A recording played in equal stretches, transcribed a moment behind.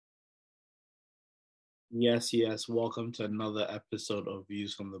Yes, yes. Welcome to another episode of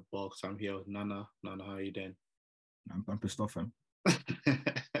Views from the Box. I'm here with Nana. Nana, how are you doing? I'm pissed off, fam. Why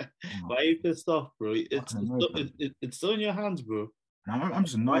Oh, are you pissed off, bro? It's fucking it's annoyed, still, fam. it's still in your hands, bro. I'm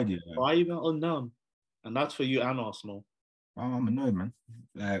just Why annoyed, yeah. why are you melting down? And that's for you and Arsenal. I'm annoyed, man.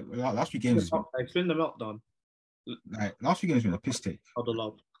 Last few games has been Explain the meltdown. last few games has been a piss take. Huddle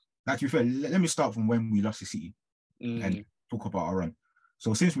up. Like to be fair, let me start from when we lost to City and Mm. talk about our run.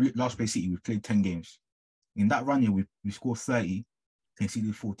 So since we last played City, we've played 10 games. In that run here, we scored 30,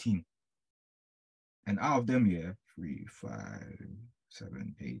 conceded 14. And out of them, yeah, 3, 5,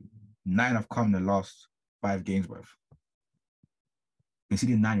 7, 8, 9 have come in the last 5 games, bruv.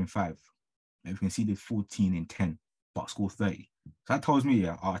 Conceded 9 and 5. And we conceded 14 and 10, but scored 30. So that tells me,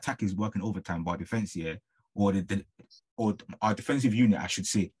 yeah, our attack is working overtime, but our defense, yeah, or our defensive unit, I should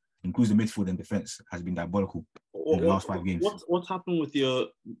say, includes the midfield and defense, has been diabolical in What, the what last 5 games. what's happened with your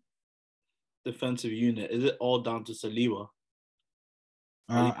defensive unit? Is it all down to Saliba?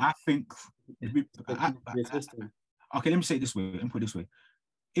 Are you I think, the system? okay, let me say it this way, let me put it this way.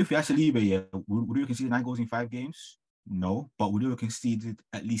 If we actually leave it, yeah, would we concede 9 goals in 5 games? No, but would we have conceded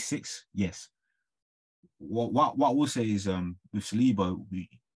at least 6? Yes. What we'll say is with Saliba,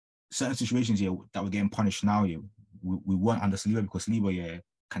 certain situations here that we're getting punished now here, we weren't under Saliba because Saliba yeah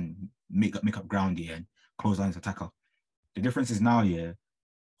can make up ground here and close down his attacker. The difference is now yeah,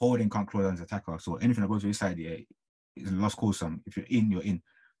 Holding can't close down his attacker, so anything that goes to his side yeah is a lost cause. If you're in, you're in.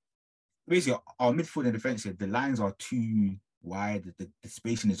 Basically, our midfield and defense here, the lines are too wide, the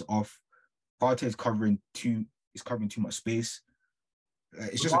spacing is off. Partey is covering too much space.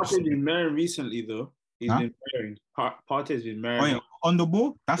 It's just Partey's been marrying recently, though. He's huh? been marrying. Partey's been Oh marrying. yeah, on the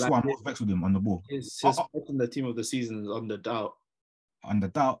ball. That's Like why I'm most vexed with him on the ball. his Oh, spot in the team of the season is under doubt. on the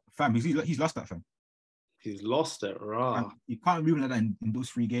doubt, fam, he's lost that fam. He's lost it, rah. You can't move like that in those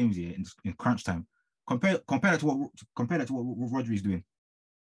 3 games here in crunch time. Compare that to what Rodri is doing,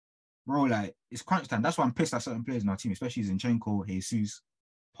 bro. Like it's crunch time. That's why I'm pissed at certain players in our team, especially Zinchenko, Jesus,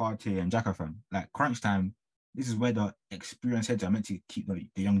 Partey, and Xhaka fam. Like crunch time. This is where the experienced heads are meant to keep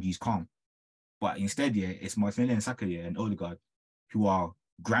the young G's calm. But instead, yeah, it's Martinelli and Saka yeah, and Odegaard who are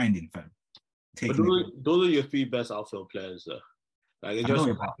grinding, fam, But taking it. those are your three best outfield players, though. Like it I just know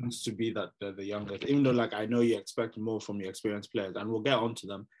so it, but happens to be that they're the youngest. Even though, like I know you expect more from your experienced players, and we'll get onto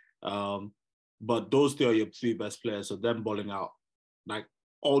them. But those two are your three best players. So them balling out, like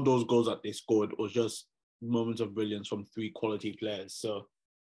all those goals that they scored was just moments of brilliance from three quality players. So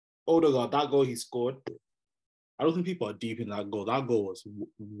Odegaard, that goal he scored, I don't think people are deep in that goal. That goal was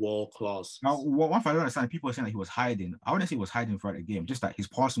world class. now one thing I don't understand, people are saying that he was hiding. I wouldn't say he was hiding throughout the game, just that his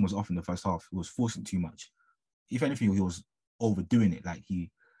passing was off in the first half. He was forcing too much. If anything, he was overdoing it. Like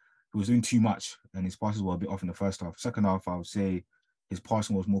he was doing too much, and his passes were a bit off in the first half. Second half, I would say his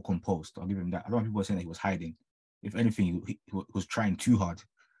passing was more composed. I'll give him that. I don't know people are saying that he was hiding. If anything, he was trying too hard.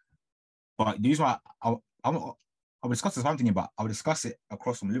 But the reason why I'll discuss this one thing about, I'll discuss it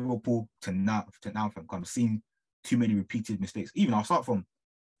across from Liverpool to now because I'm seeing too many repeated mistakes. Even I'll start from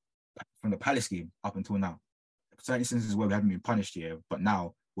the Palace game up until now. Certain instances where we haven't been punished here, but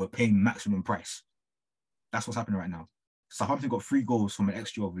now we're paying maximum price. That's what's happening right now. Southampton got 3 goals from an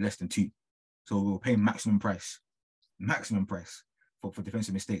extra of less than 2. So we're paying maximum price for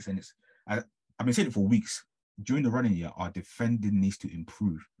defensive mistakes. And I've been saying it for weeks. During the running year, our defending needs to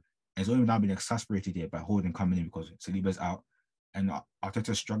improve. And it's only now been exasperated here by Holding coming in because Saliba's out. And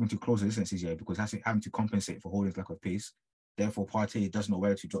Arteta's struggling to close the distances here because that's having to compensate for Holding's lack of pace. Therefore, Partey doesn't know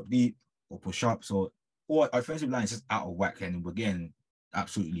whether to drop deep or push up. So our offensive line is just out of whack. And we're getting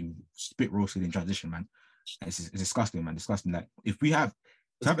absolutely spit roasted in transition, man. It's disgusting, man. Disgusting. Like if we have to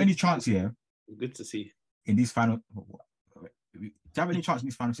It's have good, any chance here good to see. in these final, to have any chance in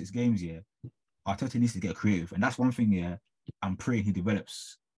these final 6 games, yeah, Arteta needs to get creative, and that's one thing. Yeah, I'm praying he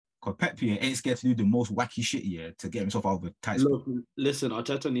develops. Because Pep here ain't scared to do the most wacky shit here to get himself out of a tight spot. Look, listen,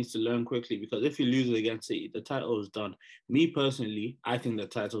 Arteta needs to learn quickly because if he loses against City, the title is done. Me personally, I think the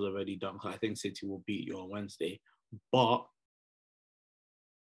title's already done because I think City will beat you on Wednesday. But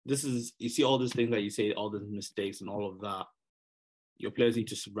this is, you see all these things that you say, all the mistakes and all of that. Your players need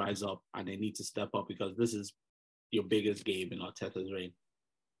to rise up and they need to step up because this is your biggest game in Arteta's reign.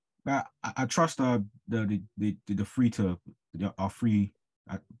 I trust the free to our free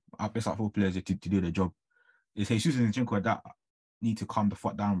our best out 4 players to do the job. It's Jesus and Zinchenko that need to calm the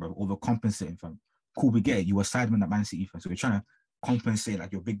fuck down, bro. Overcompensating, fam. Cool, we get it. You were sideman at Man City, fam. So you're trying to compensate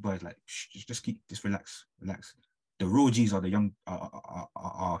like your big boys. Like, just keep, just relax. The real G's are the young,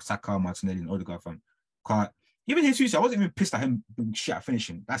 are Saka, Martinelli, and Odegaard, fam. Even Jesus, I wasn't even pissed at him being shit at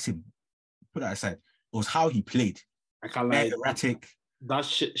finishing. That's him. Put that aside. It was how he played. I can't Very lie. erratic. that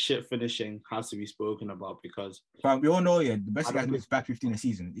shit finishing has to be spoken about because But we all know, yeah, the best I guy don't is back 15 a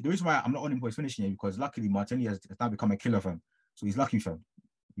season. The reason why I'm not on him for his finishing here because luckily Martinelli has now become a killer for him. So he's lucky for him.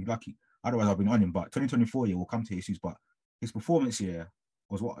 He's lucky. Otherwise, I've been on him. But 2024 year will come to Jesus. But his performance here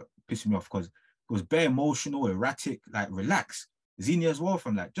was what pissed me off because it was bare emotional, erratic, like relax. Zini as well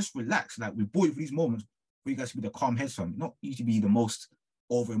from like just relax. Like we bought you for these moments for you guys to be the calm heads from, not you to be the most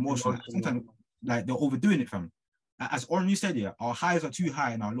over emotional. Like, sometimes like they're overdoing it from. As Orny said, yeah, our highs are too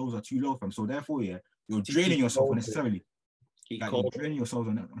high and our lows are too low from. So therefore, yeah, you're draining yourself unnecessarily. Like you're draining yourself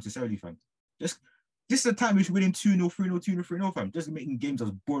unnecessarily, fam. Just this is the time we should win 2-0, 3-0, 2-0, 3-0, fam. Just making games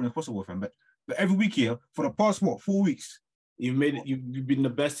as boring as possible, fam. But every week here, for the past 4 weeks, you've been the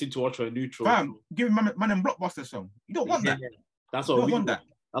best team to watch for a neutral. Fam, give me man and blockbusters, fam. You don't want that. That's what we want.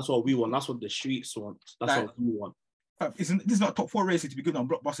 That's what we want. That's what the streets want. That's what we want. Fam, this is not top 4 races to be good on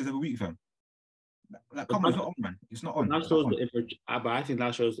blockbusters every week, fam. Like, come on, it's not on, man. It's not on. But I think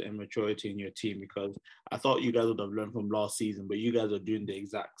that shows the immaturity in your team because I thought you guys would have learned from last season, but you guys are doing the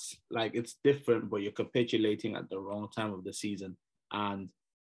exacts. Like, it's different, but you're capitulating at the wrong time of the season. And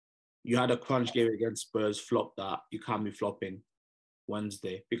you had a crunch game against Spurs, flop that. You can't be flopping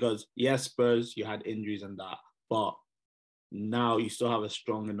Wednesday because, yes, Spurs, you had injuries and that, but now you still have a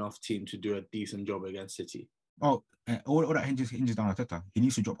strong enough team to do a decent job against City. Oh, all that hinges down Arteta. He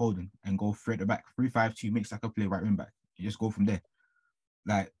needs to drop holding and go straight at the back. 3-5-2 makes like a play right wing back. You just go from there.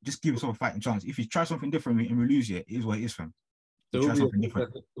 Like, just give yourself a fighting chance. If you try something different and we lose it is what it is, fam. So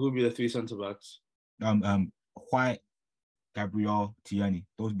who'll be the 3 centre backs? White, Gabriel, Tierney.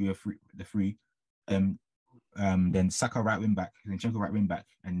 Those would be the three. Then Saka right wing back, Zinchenko right wing back,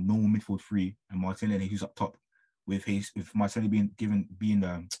 and normal midfield 3, and Martinelli who's up top with Martinelli being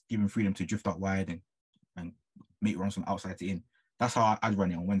given freedom to drift out wide and make runs from outside to in. That's how I'd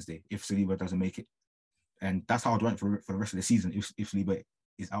run it on Wednesday if Saliba doesn't make it. And that's how I'd run it for the rest of the season if Saliba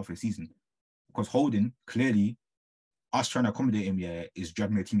is out for the season. Because Holding, clearly, us trying to accommodate him, is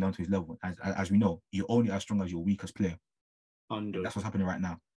dragging the team down to his level. As we know, you're only as strong as your weakest player. That's what's happening right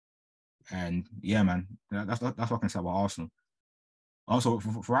now. And yeah, man, that's what I can say about Arsenal. Also,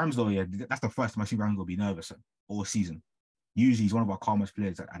 for Ramsdale, that's the first time I see Ramsdale be nervous all season. Usually, he's one of our calmest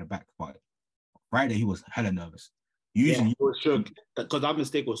players at the back, but Friday he was hella nervous. Usually, he was shook because that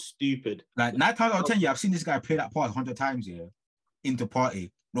mistake was stupid. Like 9 times out of 10, I've seen this guy play that pass 100 times into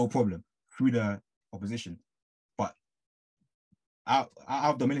Partey, no problem, through the opposition. But out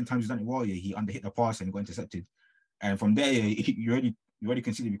of the million times he's done it well, he underhit the pass and got intercepted. And from there, you already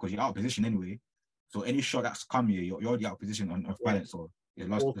conceded because you're out of position anyway. So any shot that's come here, you're already out of position on balance, or you've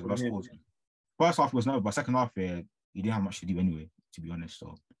lost goals. First half was nervous, but second half, he didn't have much to do anyway, to be honest.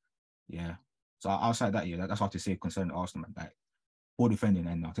 So yeah. So outside that, that's what I have to say concerning Arsenal, man. Like, poor defending,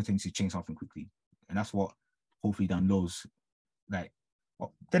 and Arteta needs to change something quickly, and that's what hopefully down lows. Like,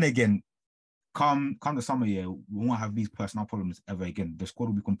 well, then again, come the summer, we won't have these personal problems ever again. The squad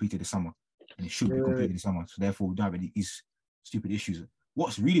will be completed this summer, and it should be completed this summer. So therefore, we don't have any these stupid issues.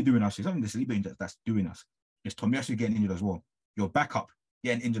 What's really doing us is something that's Saliba that's doing us. Is Tomiyasu getting injured as well? Your backup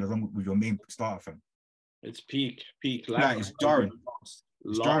getting injured along with your main starter, fam. It's peak. Like, it's jarring.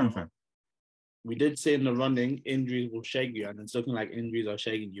 It's jarring, fam. We did say in the running, injuries will shake you, and it's looking like injuries are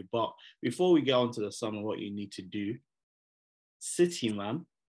shaking you. But before we get on to the summer, what you need to do, City, man,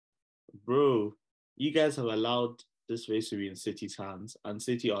 bro, you guys have allowed this race to be in City's hands, and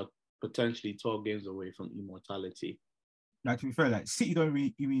City are potentially 12 games away from immortality. Like, to be fair, like, City don't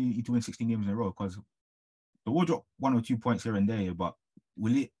really need to win 16 games in a row because they will drop 1 or 2 points here and there, but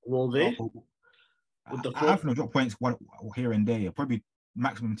will it? Will they? I think they'll drop points one here and there, probably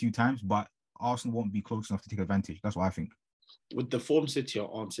maximum 2 times, but Arsenal won't be close enough to take advantage. That's what I think. With the form City are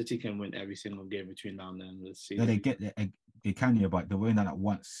on, City can win every single game between now and then. Let's see. Yeah, they can, but they're winning that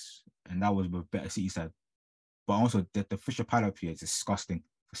once, and that was with better City side. But also, the Fisher Palace here is disgusting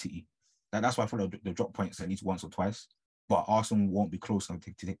for City. That's why I thought they'll drop points at least once or twice. But Arsenal won't be close enough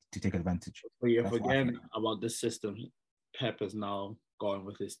to take advantage. But you're forgetting about this system. Pep is now going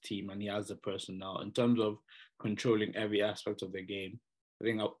with his team, and he has the personnel in terms of controlling every aspect of the game. I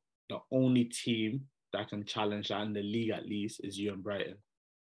think the only team that can challenge that in the league, at least, is you and Brighton.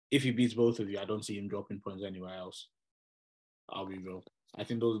 If he beats both of you, I don't see him dropping points anywhere else. I'll be real. I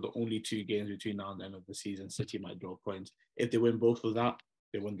think those are the only 2 games between now and the end of the season. City might drop points. If they win both of that,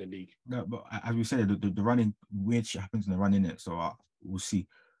 they win the league. No, but as we said, the running, weird shit happens in the run, innit? So we'll see.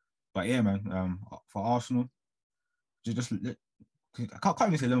 But yeah, man, for Arsenal, just I can't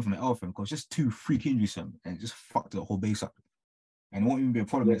even say learn from the elephant because just 2 freak injuries and it just fucked the whole base up. And it won't even be a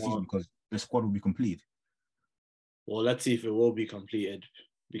problem next season because the squad will be complete. Well, let's see if it will be completed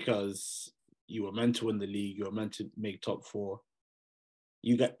because you were meant to win the league. You were meant to make top 4.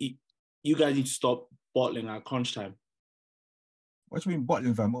 you guys need to stop bottling at crunch time. What do you mean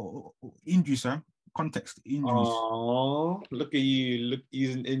bottling, fam? Injuries, fam. Context, injuries. Oh, look at you, look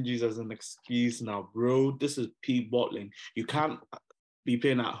using injuries as an excuse now, bro. This is peak bottling. You can't be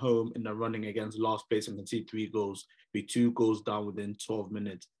playing at home in the running against last place and concede 3 goals, be 2 goals down within 12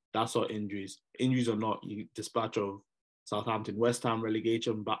 minutes. That's not injuries. Injuries or not, you dispatch of Southampton, West Ham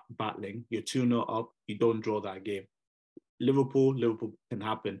relegation battling. You're 2-0 up. You don't draw that game. Liverpool can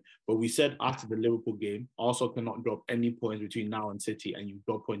happen. But we said after the Liverpool game, Arsenal cannot drop any points between now and City, and you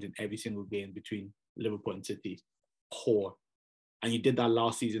drop points in every single game between Liverpool and City. Poor. And you did that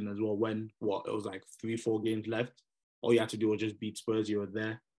last season as well when, it was like 3-4 games left. All you had to do was just beat Spurs. You were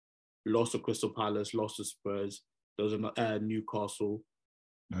there. Lost to Crystal Palace, lost to Spurs. There was a Newcastle.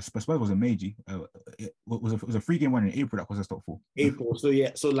 Spurs was a major. It was a 3-game win in April that was a stop for. April.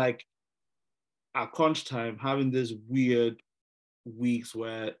 So like at crunch time, having this weird weeks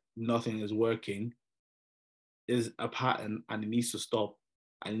where nothing is working is a pattern, and it needs to stop.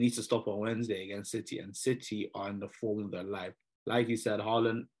 And it needs to stop on Wednesday against City. And City are in the form of their life. Like you said,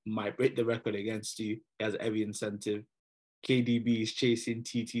 Haaland might break the record against you. He has every incentive. KDB is chasing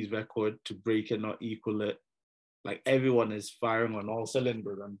TT's record to break it, not equal it. Like everyone is firing on all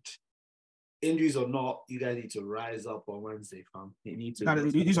cylinders. And injuries or not, you guys need to rise up on Wednesday, fam. You need to.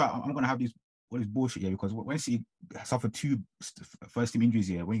 I'm gonna have all this bullshit here because when City suffered 2 first team injuries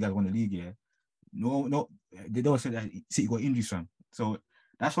here, when you guys won the league here, no, they don't say that City got injuries, fam. So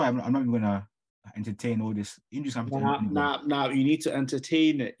that's why I'm not even gonna entertain all this injuries. Nah, you need to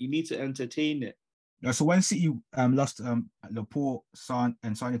entertain it. You need to entertain it. So when City lost Laporte, Son,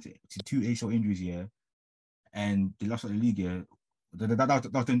 and Son to 2 ACL injuries here, and they lost the league here,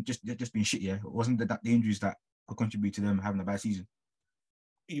 that just been shit. Yeah, it wasn't that the injuries that could contribute to them having a bad season.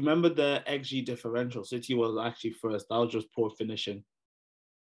 You remember the XG differential? City was actually first. That was just poor finishing.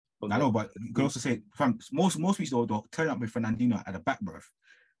 I know, but you could also say from most weeks they'll turn up with Fernandinho at the back, bro,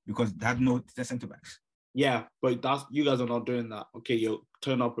 because they had no centre backs. Yeah, but you guys are not doing that. Okay, you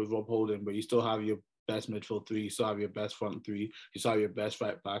turn up with Rob Holding, but you still have your best midfield 3, you still have your best front 3, you still have your best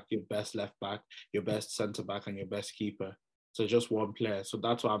right back, your best left back, your best centre back, and your best keeper. So just one player. So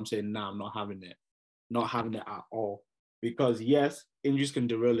that's why I'm saying I'm not having it. Not having it at all. Because yes, injuries can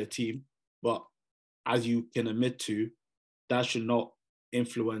derail a team, but as you can admit to, that should not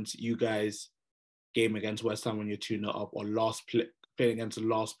influence you guys' game against West Ham when you're 2-0 up, or playing against the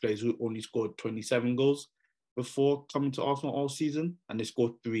last players who only scored 27 goals before coming to Arsenal all season, and they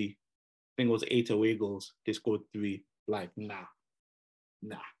scored 3. I think it was 8 away goals. They scored 3. Like, nah.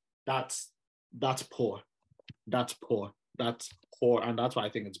 That's poor. That's poor. And that's why I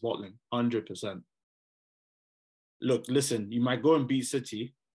think it's bottling, 100%. Look, listen, you might go and beat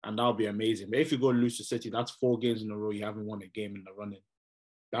City, and that'll be amazing. But if you go and lose to City, that's 4 games in a row you haven't won a game in the running.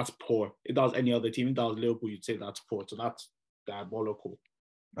 That's poor. If that was any other team, if that was Liverpool, you'd say that's poor. So that's diabolical.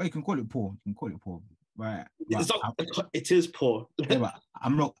 Oh, you can call it poor. Right. It is poor. Yeah, but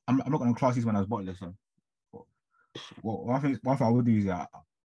I'm not going to class these when I was bottling. So, one thing I will do is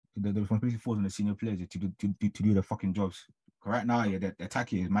the responsibility falls on the senior players to do the fucking jobs. Right now, yeah, the attack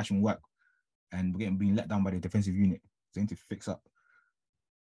here is matching work, and we're being let down by the defensive unit. They need to fix up.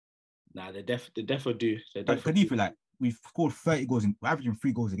 Nah, they definitely do. But can you feel like we've scored 30 goals we're averaging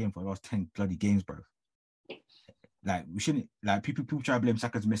 3 goals a game for the last 10 bloody games, bro? Like, we shouldn't, like, people try to blame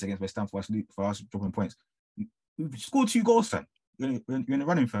Saka's miss against West Ham for us dropping points. We've scored 2 goals, fam. You're in the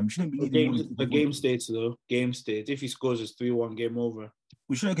running, fam. You shouldn't be leading. The game states, though. Game states. If he scores, it's 3-1, game over.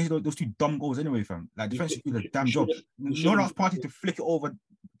 We shouldn't get those 2 dumb goals anyway, fam. Like, defense should do the damn job. No one else party to flick it over.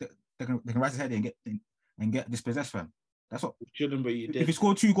 They can raise his head and get dispossessed, fam. That's what. Shouldn't, but you did. If you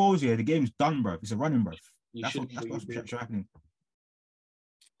score 2 goals here, the game's done, bro. It's a running, bro. That's what's happening.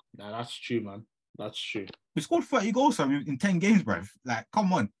 Nah, that's true, man. That's true. We scored 30 goals, fam, in 10 games, bro. Like,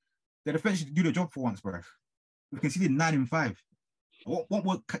 come on. The defense should do the job for once, bro. We conceded 9 in 5. What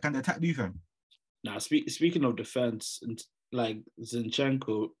more can the attack do, fam? Now, speaking of defense, like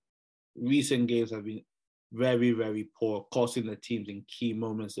Zinchenko, recent games have been very, very poor, costing the teams in key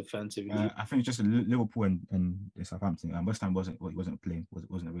moments defensively. I think it's just Liverpool and Southampton. West Ham wasn't playing,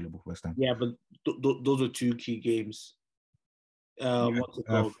 wasn't available for West Ham. Yeah, but those are 2 key games. For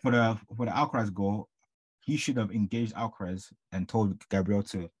the Alcaraz goal, he should have engaged Alcaraz and told Gabriel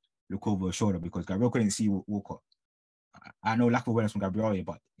to look over his shoulder, because Gabriel couldn't see Walcott. I know lack of awareness from Gabriel here,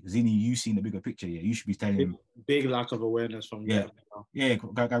 but Zini, you seen the bigger picture here. You should be telling him. Big lack of awareness from Gabriel. Yeah,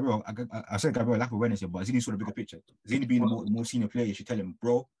 Gabriel. I said Gabriel lack of awareness here, but Zini saw the bigger picture. Zini being the more senior player, you should tell him,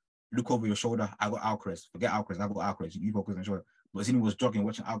 bro, look over your shoulder. I got Alcaraz. Forget Alcaraz. I got Alcaraz. You focus on your shoulder. But Zini was jogging,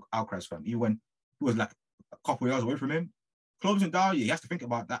 watching Alcaraz, fam. Even when he was like a couple of yards away from him, closing down, yeah, he has to think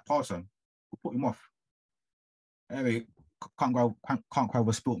about that pass on. We'll put him off. Anyway, can't quite have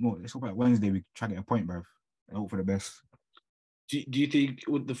a spilt milk. Let's hope about Wednesday we try to get a point, bruv. And hope for the best. Do you think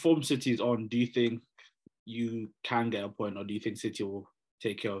with the form City is on, do you think you can get a point, or do you think City will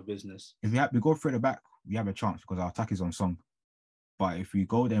take care of business? If we go through the back, we have a chance because our attack is on song. But if we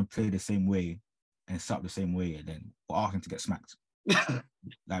go there and play the same way and start the same way, then we're asking to get smacked.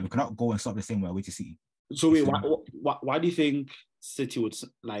 Like we cannot go and start the same way away to City. So wait, why do you think City would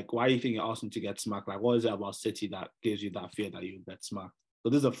like? Why do you think you're asking to get smacked? Like, what is it about City that gives you that fear that you get smacked? So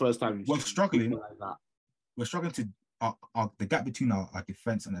this is the first time we're struggling like that. We're struggling to the gap between our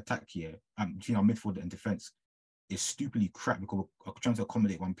defense and attack here, between our midfield and defense, is stupidly crap because we're trying to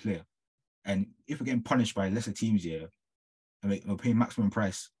accommodate one player. And if we're getting punished by lesser teams here, and we're paying maximum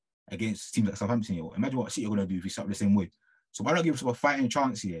price against teams like Southampton here, imagine what City are going to do if we start the same way. So why not give us a fighting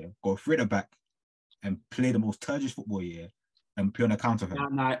chance here, go through the back, and play the most turgid football here, and play on a counter.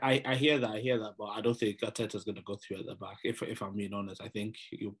 I hear that, but I don't think Arteta's going to go through at the back. If I'm being honest, I think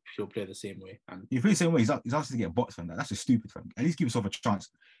he'll play the same way. And you play the same way, he's asked to get bots from that. That's just stupid, fam. At least give yourself a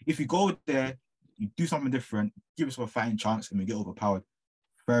chance. If you go there, you do something different, give yourself a fighting chance, and we get overpowered.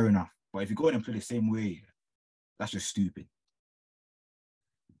 Fair enough. But if you go in and play the same way, that's just stupid.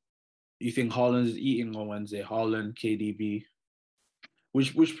 You think Haaland is eating on Wednesday? Haaland, KDB.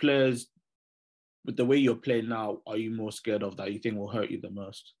 Which players, with the way you're playing now, are you more scared of that you think will hurt you the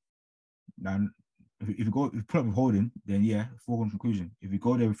most? Now, if you put up with Holding, then yeah, foregone conclusion. If you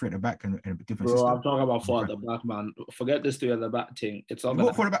go there with at the back and a different system. I'm talking about four at the back, man. Forget this three at the back thing. It's all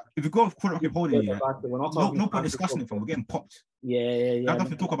if you go for the Holding, yeah, no point discussing it, fam. We're getting popped. Yeah. That's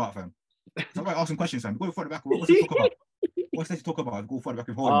nothing to talk about, fam. Somebody asking questions, fam. Go for the back. What's there to talk about? What's there to talk about? Go for the back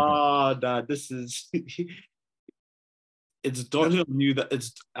with Holding. Nah, this is. It's dawning on you that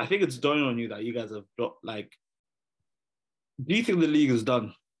I think it's dawning on you that you guys have got like. Do you think the league is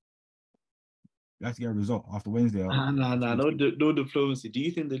done? You have to get a result after Wednesday. No diplomacy. Do you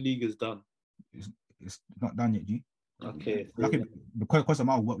think the league is done? It's not done yet, G. Okay. Because of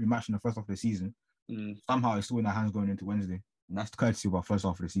what we matched in the first half of the season, somehow it's still in our hands going into Wednesday. And that's courtesy of our first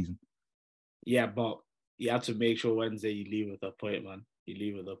half of the season. Yeah, but you have to make sure Wednesday you leave with a point, man. You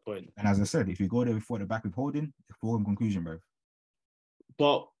leave with a point. And as I said, if you go there before the back with Holding, it's foregone conclusion, bro.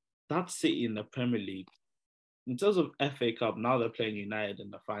 But that's City in the Premier League. In terms of FA Cup, now they're playing United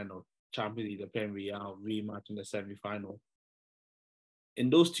in the final. Champions League, they're playing Real, rematch in the semi-final. In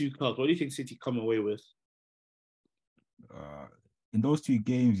those two cups, what do you think City come away with? In those two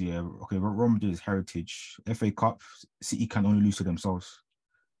games, yeah, okay, Real Madrid's heritage. FA Cup, City can only lose to themselves.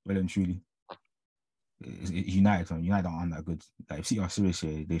 Well and truly. It's United aren't that good. Like if City are serious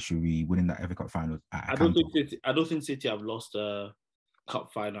here, they should be winning that FA Cup final. I don't think City have lost a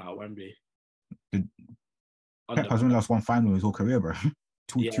cup final at Wembley. Pep has only lost one final in his whole career, bro.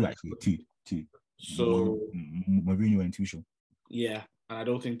 Two. So Mourinho and Tuchel. Yeah, and I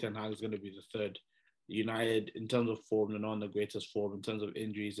don't think Ten Hag is going to be the third. United, in terms of form, they're not on the greatest form. In terms of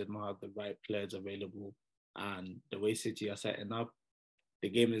injuries, they don't have the right players available, and the way City are setting up, the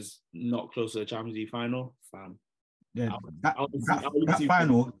game is not close to the Champions League final, fam. Yeah, that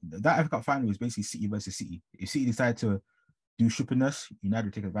FA Cup final is basically City versus City. If City decide to do stupidness, United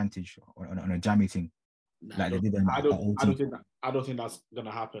will take advantage on a jammy thing. I don't think that's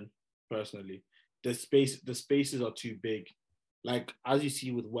gonna happen. Personally, the spaces are too big. Like as you see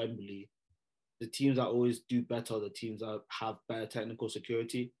with Wembley, the teams that always do better, the teams that have better technical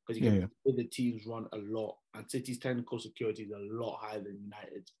security, because the teams run a lot, and City's technical security is a lot higher than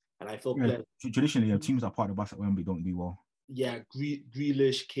United. And I feel traditionally, teams that are part of the bus at Wembley don't do well. Yeah,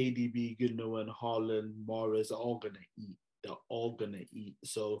 Grealish, KDB, Gundogan, Haaland, Morris are all gonna eat. They're all gonna eat.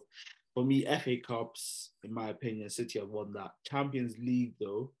 So for me, FA Cups, in my opinion, City have won that. Champions League,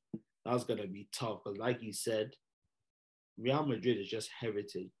 though, that's going to be tough. Because like you said, Real Madrid is just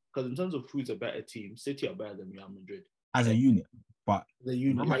heritage. Because in terms of who's a better team, City are better than Real Madrid. As a unit. But the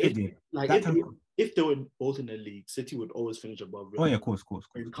unit. If they were both in the league, City would always finish above Real Madrid. Of course.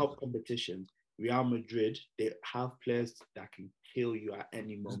 In cup competitions, Real Madrid, they have players that can kill you at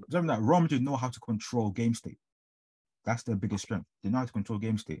any moment. Something like Real Madrid know how to control game state. That's their biggest strength. They know how to control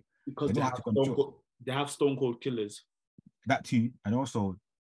game state. Because they have stone cold killers. That too. And also,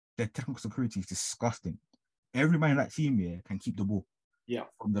 their technical security is disgusting. Every man in that team here can keep the ball. Yeah.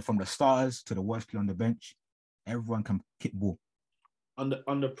 From the starters to the worst player on the bench, everyone can kick ball.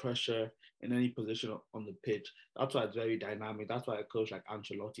 Under pressure, in any position on the pitch. That's why it's very dynamic. That's why a coach like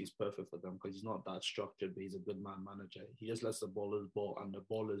Ancelotti is perfect for them, because he's not that structured, but he's a good man manager. He just lets the ballers ball, and the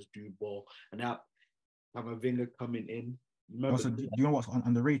ballers do ball. And that Camavinga coming in. Also, do you know what's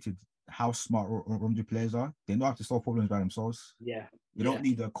underrated? how smart Real Madrid players are. They know how to solve problems by themselves. Yeah. They don't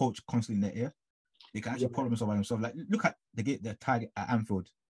need the coach constantly in their ear. They can actually Yeah. problem solve by themselves. Like look at the tag at Anfield.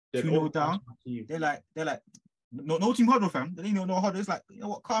 They're 2-0 down. They're like no team huddle, fam. They didn't know huddle. It's like, you know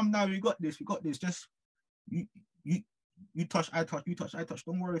what, calm down, we got this. Just you touch, I touch, you touch, I touch.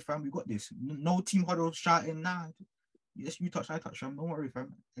 Don't worry, fam. We got this. No team huddle shouting, nah. Yes, you touch, I touch, fam. Don't worry,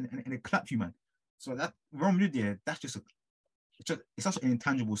 fam. And they clap you, man. So that Real Madrid, yeah, that's just it's such an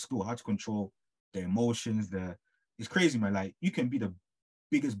intangible skill, how to control the emotions. It's crazy, man. Like, you can be the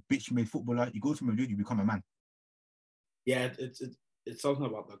biggest bitch made footballer. You go to Madrid, you become a man. Yeah, it's something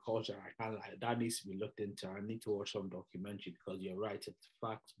about the culture. I can't like that needs to be looked into. I need to watch some documentary because you're right, it's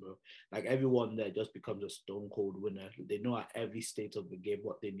facts, bro. Like everyone there just becomes a stone cold winner. They know at every state of the game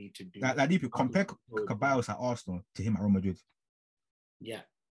what they need to do. Like if you compare Caballos at Arsenal to him at Real Madrid. Yeah,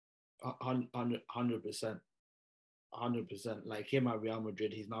 100%. 100%. Like him at Real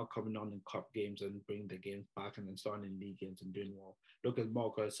Madrid, he's now coming on in cup games and bringing the games back and then starting in league games and doing well. Look at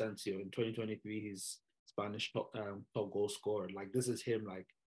Marco Asensio in 2023. He's Spanish top goal scorer. Like this is him like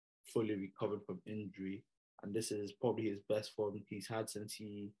fully recovered from injury, and this is probably his best form he's had since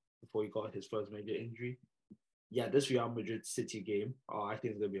before he got his first major injury. Yeah, this Real Madrid City game, I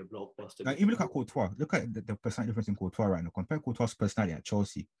think it's gonna be a blockbuster. Like even look at Courtois. Look at the personality difference in Courtois right now. Compare Courtois' personality at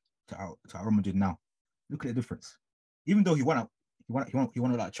Chelsea to Real Madrid now. Look at the difference. Even though he won a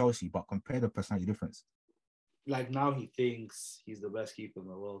lot at Chelsea, but compare the personality difference. Like now he thinks he's the best keeper in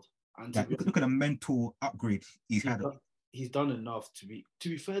the world. And like, look at the mental upgrade he's had. He's done enough to be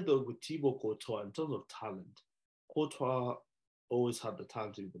fair though with Thibaut Courtois in terms of talent. Courtois always had the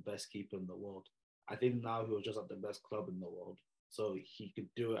talent to be the best keeper in the world. I think now he was just at the best club in the world, so he could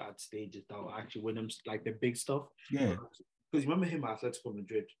do it at stages that will actually win him like the big stuff. Yeah. Because remember him at Atletico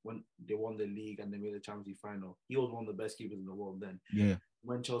Madrid when they won the league and they made the Champions League final. He was one of the best keepers in the world then. Yeah.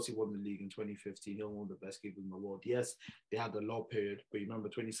 When Chelsea won the league in 2015, he was one of the best keepers in the world. Yes, they had the low period, but you remember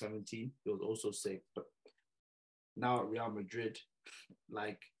 2017, he was also sick. But now at Real Madrid,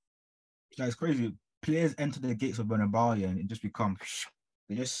 like it's crazy. Players enter the gates of Bernabeu and it just become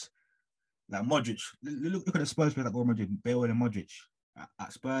they just like Modric. Look at the Spurs players like Real Madrid, Bale and Modric.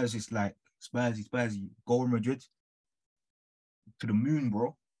 At Spurs, it's like Spursy, go Real Madrid to the moon,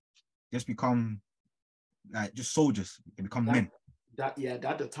 bro. Just become like just soldiers. They become men. That's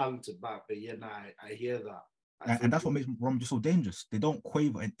the talented back, but yeah, I hear that. And that's what makes Real Madrid so dangerous. They don't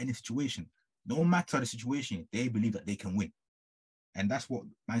quaver in any situation. No matter the situation, they believe that they can win. And that's what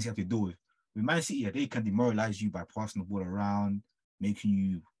Man City have to do with. With Man City, they can demoralize you by passing the ball around, making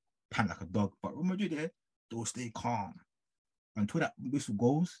you pant like a dog. But Real Madrid, they'll stay calm. Until that whistle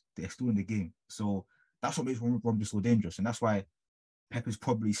goes, they're still in the game. So that's what makes Real Madrid so dangerous. And that's why Pep is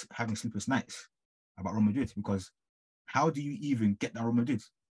probably having sleepless nights about Real Madrid, because how do you even get that Real Madrid?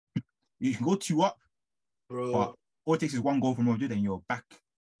 You can go 2 up, bro. But all it takes is one goal from Real Madrid and your back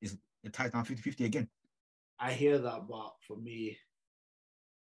is it ties down 50-50 again. I hear that, but for me,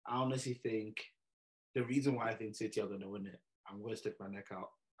 I honestly think the reason why I think City are going to win it, I'm going to stick my neck out.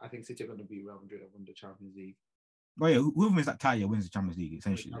 I think City are going to beat Real Madrid and win the Champions League. Oh yeah, whoever wins that tie wins the Champions League,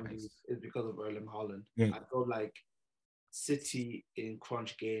 essentially. It's because of Erling Haaland. Yeah. I feel like City in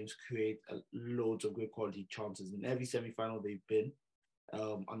crunch games create loads of great quality chances. In every semi-final they've been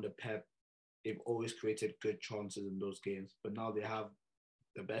under Pep, they've always created good chances in those games. But now they have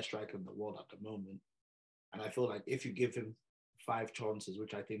the best striker in the world at the moment. And I feel like if you give him 5 chances,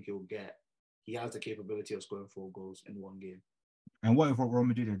 which I think he'll get, he has the capability of scoring 4 goals in one game. And what if Real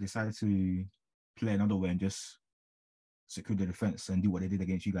Madrid decided to play another way and just secure the defense and do what they did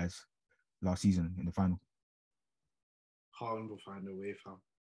against you guys last season in the final? Haaland will find a way,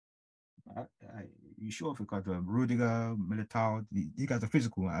 fam. You sure? Because Rudiger, Militao, these guys are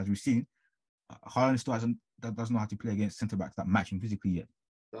physical, as we've seen. Haaland still doesn't know how to play against centre backs that match him physically yet.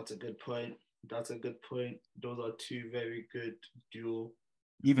 That's a good point. Those are 2 very good dual.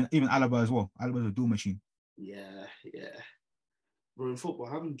 Even Alaba as well. Alaba's a dual machine. Yeah. Bro, in football,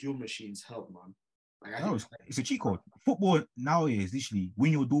 having dual machines help, man. Like, it's a cheat code. Football nowadays, literally,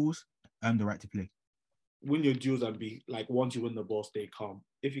 win your duels, earn the right to play. Win your duels and be like, once you win the ball, stay calm.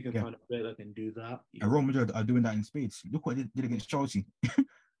 If you can find a player that can do that. And Real Madrid are doing that in spades. Look what they did against Chelsea.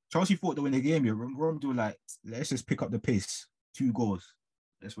 Chelsea thought they win the game here. Real Madrid like, let's just pick up the pace. 2 goals.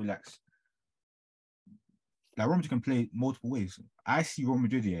 Let's relax. Like, Real Madrid can play multiple ways. I see Real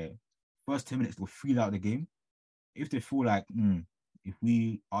Madrid here, first 10 minutes, they'll feel out the game. If they feel like, if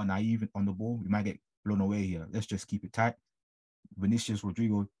we are naive on the ball, we might get blown away here. Let's just keep it tight. Vinicius,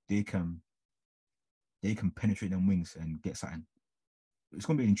 Rodrigo, they can penetrate them wings and get something. It's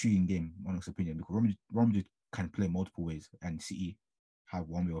going to be an intriguing game, in my opinion, because Real Madrid can play multiple ways, and City have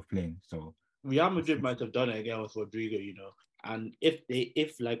one way of playing. So Real Madrid might have done it again with Rodrigo, and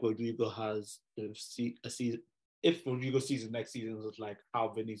if like Rodrigo has a season, if Rodrigo's season next season was like how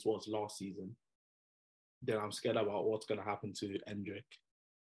Vinny's was last season, then I'm scared about what's gonna happen to Endrick.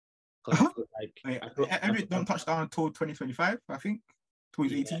 Because I feel like Endrick don't touch down until 2025, I think,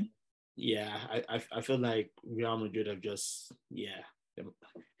 2018. Yeah, I feel like Real Madrid have just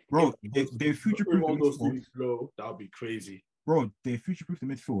Bro, they future-proof the midfield. That would be crazy. Bro, they future-proof the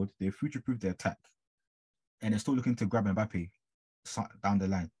midfield, they future-proof the attack, and they're still looking to grab Mbappe down the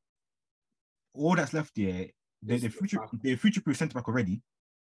line. All that's left here, they future-proof centre back already.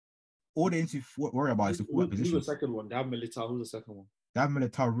 All they need to worry about is the forward position. Who's the second one? They have Militao. Who's the second one? They have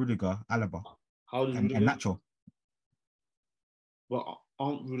Militao, Rudiger, Alaba, and Nacho. But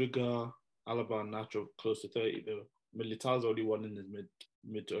aren't Rudiger, Alaba, and Nacho close to 30 though? Militao's only one in his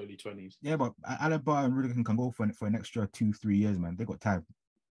mid to early 20s. Yeah, but Alaba and Rudiger can go for an extra 2-3 years, man. They got time.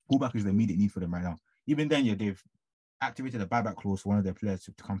 Fullback is the immediate need for them right now. Even then, they've activated a buyback clause for one of their players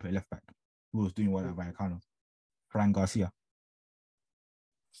to come play left back, who was doing well at Vallecano, Fran Garcia.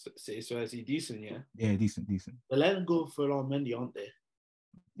 So is he decent, yeah? Yeah, decent. They're letting go for Mendy, aren't they?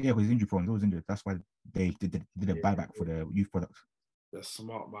 Yeah, because he's injury prone. He was injured. That's why they did a buyback for the youth products. They're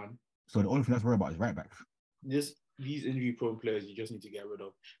smart, man. So the only thing that's worried about is right back. These injury prone players you just need to get rid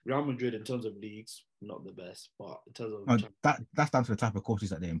of. Real Madrid, in terms of leagues, not the best, but in terms of that's down to the type of coaches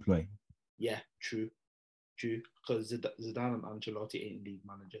that they employ. Yeah, true. Because Zidane and Ancelotti ain't league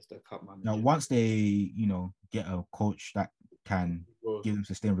managers; they're cup managers. Now, once they get a coach that can give them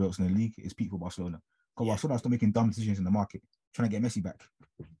sustained results in the league, it's Pete for Barcelona. Because Barcelona's still making dumb decisions in the market, trying to get Messi back.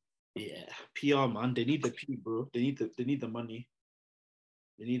 Yeah, PR, man. They need the P, bro. They need the money.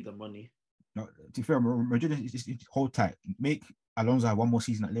 They need the money. No, to be fair, Madrid is hold tight. Make Alonso have one more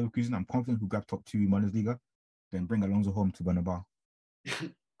season at Leverkusen. I'm confident he'll grab top 2 in Bundesliga. Then bring Alonso home to Bernabeu.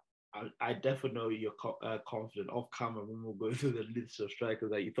 I definitely know you're confident off camera when we're going through the list of strikers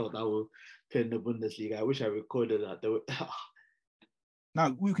that you thought that would play in the Bundesliga. I wish I recorded that.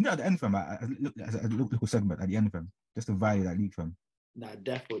 Now, we can do it at the end, fam. A little segment at the end, fam. Just to value that league, fam. Nah,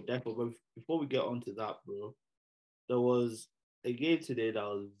 definitely. But before we get onto that, bro, there was a game today that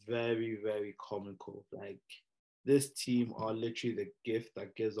was very, very comical. Like, this team are literally the gift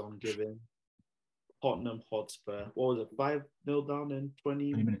that gives on giving. Tottenham Hotspur, what was it, 5-0 down in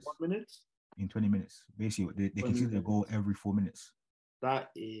 20 minutes? In 20 minutes. Basically, they conceded a goal every 4 minutes. That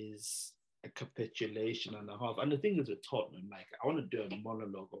is a capitulation and a half. And the thing is with Tottenham, like, I want to do a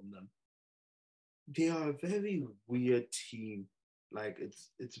monologue on them. They are a very weird team. Like,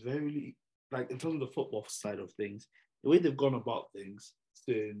 it's very, like, in terms of the football side of things, the way they've gone about things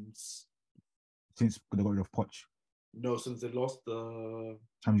since they got rid of Poch. No, since they lost the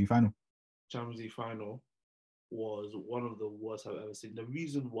Champions League final was one of the worst I've ever seen. The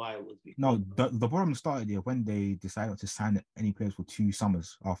reason why was because the problem started here when they decided to sign any players for 2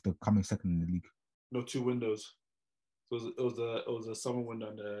 summers after coming second in the league. No, 2 windows. So it was a summer window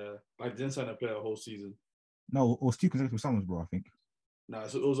and they didn't sign a player a whole season. No, it was 2 consecutive summers, bro, I think. No,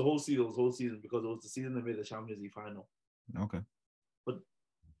 so it was a whole season. It was a whole season because it was the season they made the Champions League final. Okay. But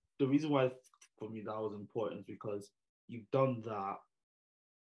the reason why for me that was important is because you've done that.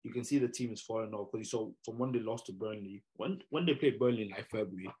 You can see the team is falling off because you saw from when they lost to Burnley, when they played Burnley in like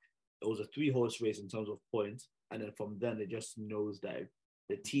February, it was a 3-horse race in terms of points, and then from then they just nosedived.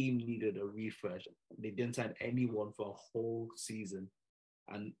 The team needed a refresh. They didn't sign anyone for a whole season,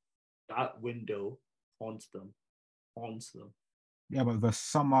 and that window haunts them. Yeah, but the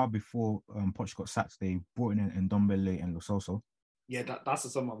summer before Poch got sacked, they brought in Ndombele and Lo Celso. Yeah, that's the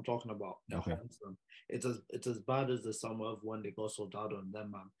summer I'm talking about. Okay. It's as bad as the summer of when they got Soldado on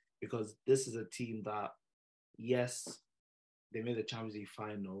them, man. Because this is a team that, yes, they made the Champions League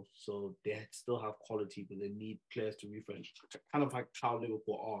final, so they still have quality, but they need players to refresh. Kind of like how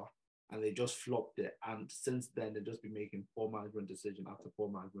Liverpool are, and they just flopped it. And since then, they've just been making poor management decision after poor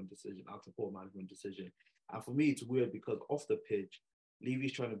management decision after poor management decision. And for me, it's weird because off the pitch,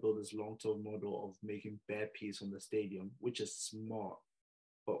 Levy's trying to build this long-term model of making bare peace from the stadium, which is smart.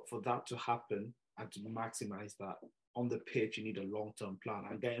 But for that to happen and to maximize that on the pitch, you need a long-term plan.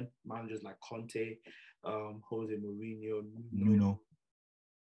 And getting managers like Conte, Jose Mourinho, Nuno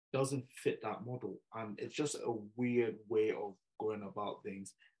doesn't fit that model. And it's just a weird way of going about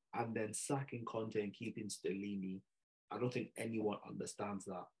things. And then sacking Conte and keeping Stellini, I don't think anyone understands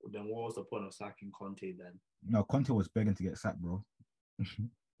that. Then what was the point of sacking Conte then? No, Conte was begging to get sacked, bro.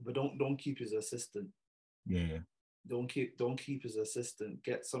 But don't keep his assistant. Yeah. Don't keep his assistant.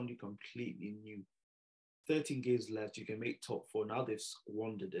 Get somebody completely new. 13 games left. You can make top 4. Now they've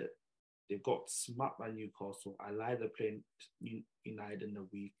squandered it. They got smacked by Newcastle. I lied they're playing United in the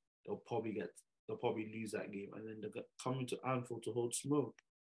week. They'll probably lose that game, and then they're coming to Anfield to hold smoke.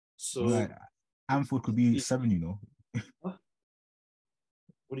 So Right. Anfield could be 7, you know. what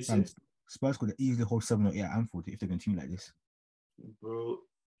do you say? Spurs could easily hold 7 or 8 at Anfield if they continue like this. Bro,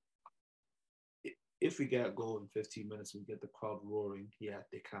 if we get a goal in 15 minutes and we get the crowd roaring, yeah,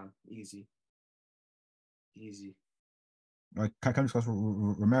 they can. Easy. Right, can I discuss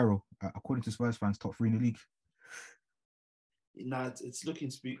Romero? According to Spurs fans, top 3 in the league. Nah, it's looking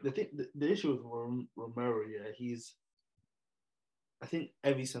speak. The issue with Romero, yeah, I think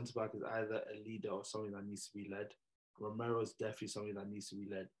every centre back is either a leader or something that needs to be led. Romero is definitely something that needs to be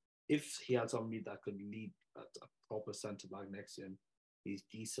led. If he had somebody that could lead a proper centre back next to him, he's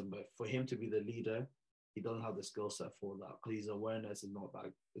decent. But for him to be the leader, he doesn't have the skill set for that because his awareness is not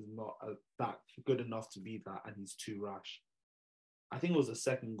that good enough to be that, and he's too rash. I think it was the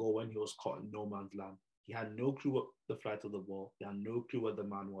second goal when he was caught in no man's land. He had no clue what the flight of the ball. He had no clue where the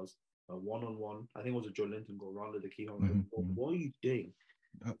man was. A one-on-one. I think it was a Joe Linton goal, rounded the keeper. What are you doing?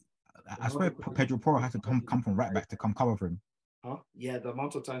 I swear Pedro Porro had to come from right back to come cover for him. Huh? Yeah, the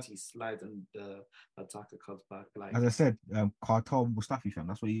amount of times he slides and the attacker cuts back. Like as I said, Cartel Mustafi fan.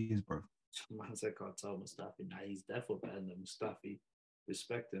 That's what he is, bro. Man said Cartel Mustafi. Nah, he's definitely better than Mustafi.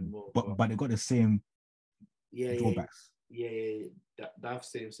 Respect him more. But they got the same drawbacks. Yeah. That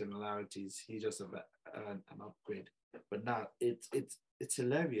same similarities. He's just an upgrade. But now it's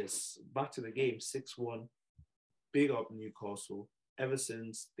hilarious. Back to the game, 6-1. Big up Newcastle. Ever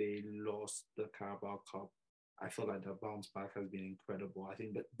since they lost the Carabao Cup, I feel like the bounce back has been incredible. I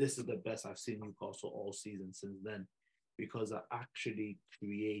think that this is the best I've seen Newcastle all season since then, because they're actually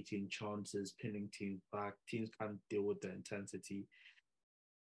creating chances, pinning teams back. Teams can't deal with the intensity.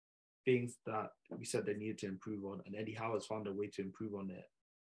 Things that we said they needed to improve on, and Eddie Howe has found a way to improve on it.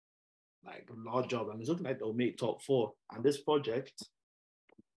 Like a large job, and it's looking like they'll make top 4. And this project,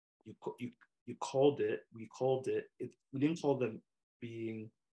 you called it. We called it. We didn't call them being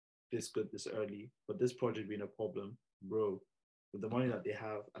this good this early, but this project being a problem, bro. With the money that they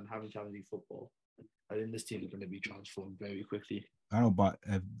have and having Champions League football, I think this team is going to be transformed very quickly. I know, but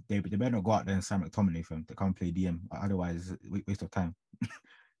they better not go out there and sign McTominay for him to come play DM. Otherwise, waste of time.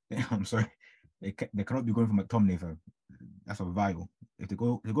 I'm sorry, they cannot be going for McTominay for him. That's a vital. If they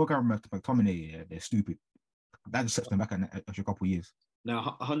go carry McTominay, they're stupid. That just sets them back an extra couple of years.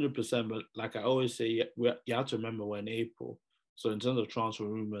 Now, 100%. But like I always say, you have to remember we're in April. So in terms of transfer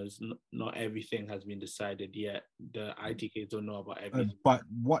rumors, not everything has been decided yet. The ITKs don't know about everything. But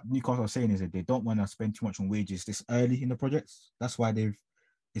what Newcastle are saying is that they don't want to spend too much on wages this early in the projects. That's why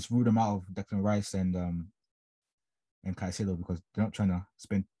it's ruled them out of Declan Rice and Caicedo, because they're not trying to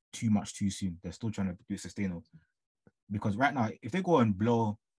spend too much too soon. They're still trying to do it sustainable. Because right now, if they go and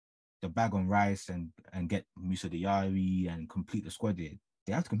blow the bag on Rice and get Musa Diari and complete the squad, they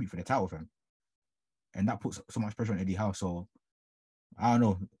have to compete for the title, fam. And that puts so much pressure on Eddie Howe. So I don't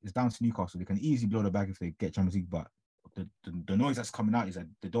know. It's down to Newcastle. They can easily blow the bag if they get Champions League, but the noise that's coming out is that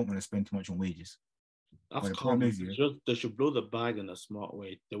they don't want to spend too much on wages. That's calm. They should blow the bag in a smart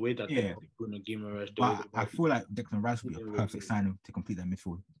way. The way that they Bruno Guimaraes. But I feel like Declan Rice would be a perfect signing to complete that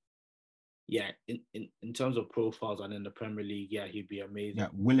midfield. Yeah, in terms of profiles and in the Premier League, yeah, he'd be amazing. Yeah,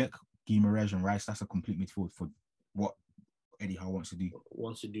 Willock, Guimaraes, and Rice. That's a complete midfield for what Eddie Howe wants to do.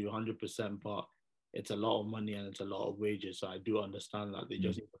 100%, but it's a lot of money and it's a lot of wages. So I do understand that they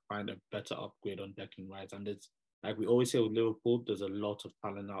just need to find a better upgrade on Declan Rice. And it's like we always say with Liverpool, there's a lot of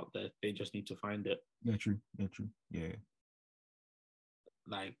talent out there. They just need to find it. Yeah, true. Yeah.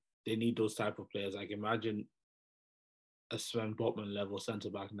 Like they need those type of players. Like imagine a Sven Botman level centre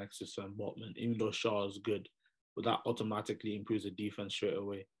back next to Sven Botman. Even though Shaw is good, but that automatically improves the defense straight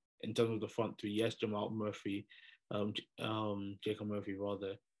away. In terms of the front three, yes, Jamal Murphy, Jacob Murphy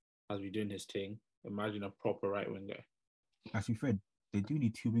rather, has been doing his thing. Imagine a proper right winger. As you said, they do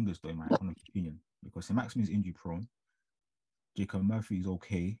need 2 wingers though, in my honest opinion, because Maximin is injury prone. Jacob Murphy is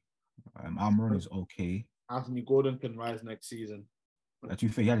okay. Almiron is okay. Anthony Gordon can rise next season. To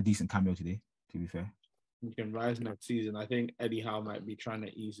be fair, he had a decent cameo today, to be fair. He can rise next season. I think Eddie Howe might be trying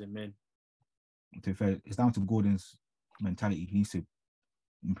to ease him in. To be fair, it's down to Gordon's mentality. He needs to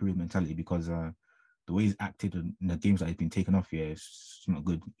improve his mentality because the way he's acted in the games that he's been taken off here is not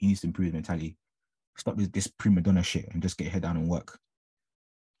good. He needs to improve his mentality. Stop this prima donna shit and just get your head down and work.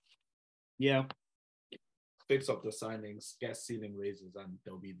 Yeah. Fix up the signings, get ceiling raises, and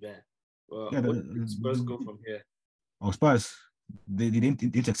they'll be there. Spurs go from here. Oh, Spurs, they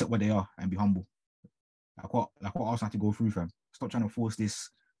didn't accept what they are and be humble. Like what Arsenal had to go through, fam. Stop trying to force this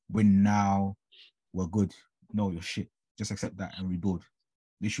win now. We're good. No, you're shit. Just accept that and rebuild.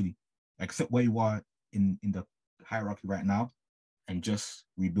 Literally. accept where you are in the hierarchy right now and just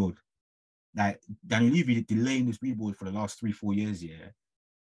rebuild. Like Daniel Levy delaying this rebuild for the last 3-4 years,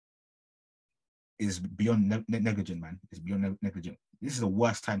 is beyond negligent, man. It's beyond negligent. This is the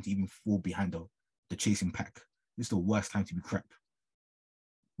worst time to even fall behind the chasing pack. This is the worst time to be crap.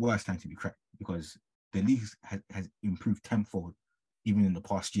 Worst time to be crap because the league has improved tenfold even in the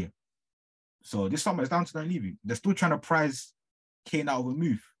past year. So this summer is down to Daniel Levy. They're still trying to prize Kane out of a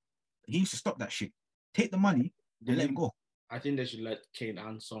move. He needs to stop that shit. Take the money and let him go. I think they should let Kane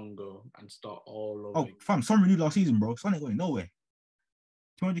and Son go and start all over. Oh, fam, Son renewed last season, bro. Son ain't going nowhere.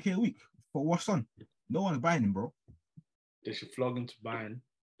 200k a week for what Son? No one's buying him, bro. They should flog him to Bayern.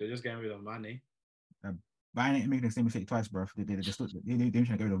 They're just getting rid of Mane. Bayern ain't making the same mistake twice, bro. They're trying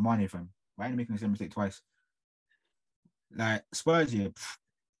to get rid of Mane, fam. Bayern ain't making the same mistake twice. Like Spurs,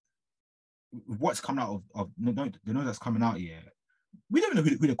 what's coming out of the news that's coming out here, we don't know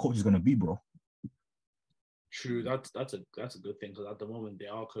who the coach is going to be, bro. True, that's a good thing because at the moment they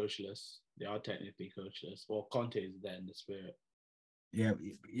are coachless. They are technically coachless. Well, Conte is there in the spirit. Yeah.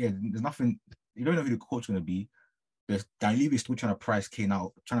 There's nothing. You don't know who the coach is going to be. There's Daniel Levy still trying to price Kane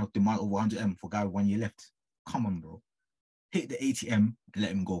out, trying to demand over 100M for a guy with 1 year left. Come on, bro. Hit the ATM and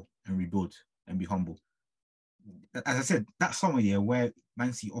let him go and rebuild and be humble. As I said, that summer where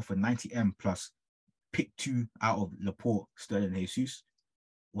Man City offered 90M plus pick 2 out of Laporte, Sterling, and Jesus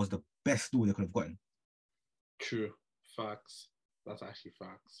was the best deal they could have gotten. True. Facts. That's actually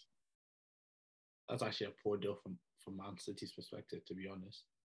facts. That's actually a poor deal from Man City's perspective, to be honest.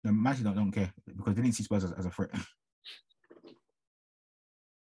 No, Man City don't care because they didn't see Spurs as a threat.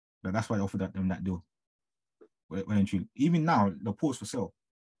 But that's why they offered them that deal. Even now, Laporte's for sale.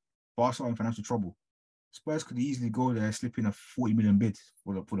 Barca are in financial trouble. Spurs could easily go there, slip in a 40 million bid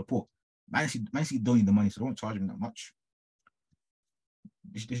for Laporte. Man City don't need the money, so don't charge him that much.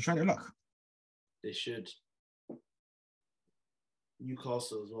 They should try their luck. They should.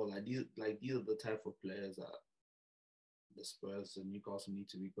 Newcastle as well. These are the type of players that the Spurs and Newcastle need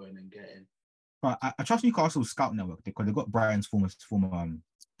to be going and getting. But I trust Newcastle's scout network because they got Brian's former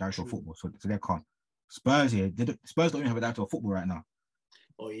director of football, so they're calm. Spurs Spurs don't even have a director of football right now.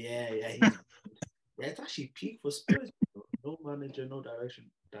 Oh yeah. It's actually peak for Spurs. No manager, no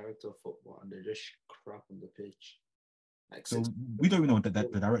director of football, and they're just crap on the pitch. So we don't even know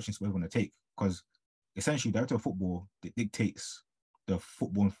that the direction Spurs want to take because essentially director of football dictates the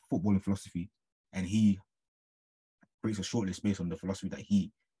footballing philosophy, and he creates a shortlist based on the philosophy that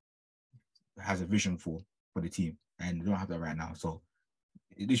he has a vision for the team, and they don't have that right now. So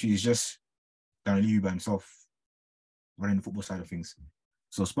it literally is just Daniel Levy by himself running the football side of things.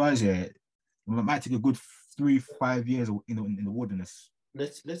 So Spurs, might take a good 3-5 years in the wilderness.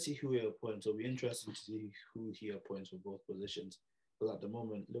 Let's see who he appoints. It'll be interesting to see who he appoints for both positions. Because at the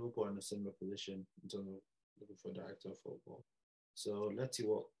moment, Liverpool are in a similar position in terms of looking for a director of football. So let's see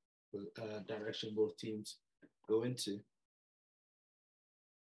what direction both teams go into.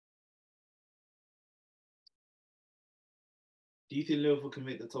 Do you think Liverpool can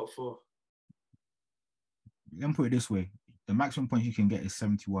make the top 4? Let me put it this way. The maximum points you can get is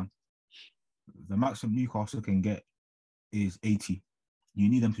 71. The maximum Newcastle can get is 80. You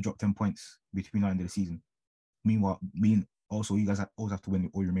need them to drop 10 points between now and the season. Meanwhile, also you guys always have to win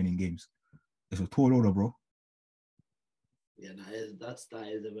all your remaining games. It's a tall order, bro. Yeah, that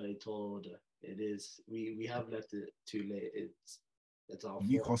is a very tall order. It is. We have left it too late. It's our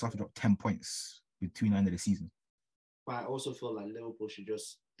Newcastle have to drop 10 points between the end of the season. But I also feel like Liverpool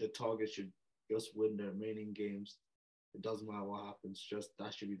the target should just win the remaining games. It doesn't matter what happens.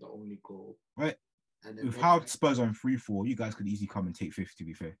 That should be the only goal. Right. And then with how Spurs are in 3-4, you guys could easily come and take 5th, to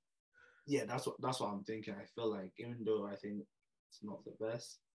be fair. Yeah, that's what I'm thinking. I feel like even though I think it's not the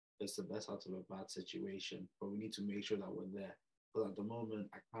best, it's the best out of a bad situation. But we need to make sure that we're there. Because at the moment,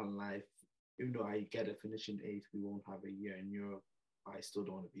 I can't lie. Even though I get it finishing 8th, we won't have a year in Europe. I still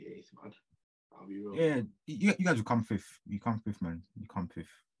don't want to be 8th, man. I'll be real. Yeah, you guys will come 5th. You come 5th, man. You come 5th.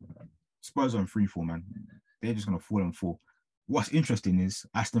 Spurs are in 3-4, man. They're just going to fall and fall. What's interesting is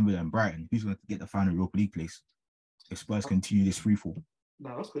Aston Villa and Brighton. Who's going to get the final Europa League place if Spurs continue this 3-4?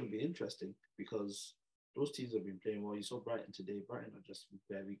 Now, that's going to be interesting because those teams have been playing well. You saw Brighton today. Brighton are just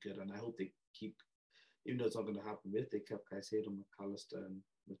very good, and I hope they keep, even though it's not going to happen, if they kept Caicedo, McAllister, and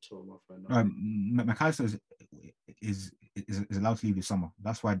Matoma for now. McAllister is allowed to leave this summer.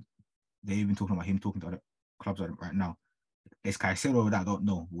 That's why they're even talking about him talking to other clubs right now. Is Caicedo that I don't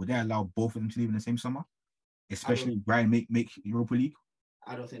know. Would they allow both of them to leave in the same summer? Especially if Brighton make Europa League?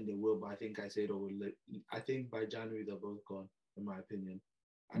 I don't think they will, but I think Caicedo will. I think by January they're both gone, in my opinion.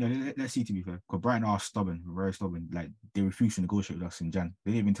 No, let's see, to be fair, because Brighton are stubborn, very stubborn. Like, they refuse to negotiate with us in Jan.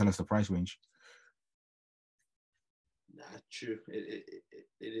 They didn't even tell us the price range. Nah, true. It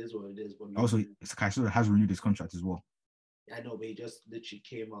is what it is. But Also, Caicedo has renewed his contract as well. I know, but he just literally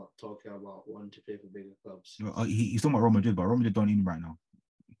came out talking about wanting to play for bigger clubs. He's talking about Real Madrid, but Real Madrid don't need him right now.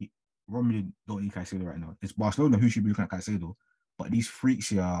 Real Madrid don't need Caicedo right now. It's Barcelona who should be looking at Caicedo, but these freaks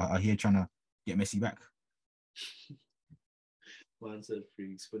here are here trying to get Messi back. Man said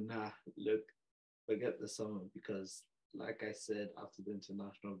freaks, but nah, look, forget the summer because, like I said, after the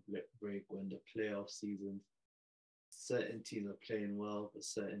international break, when the playoff season, certain teams are playing well, but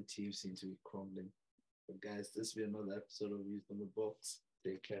certain teams seem to be crumbling. But guys, this will be another episode of Youth on the Box.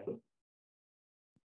 Take care.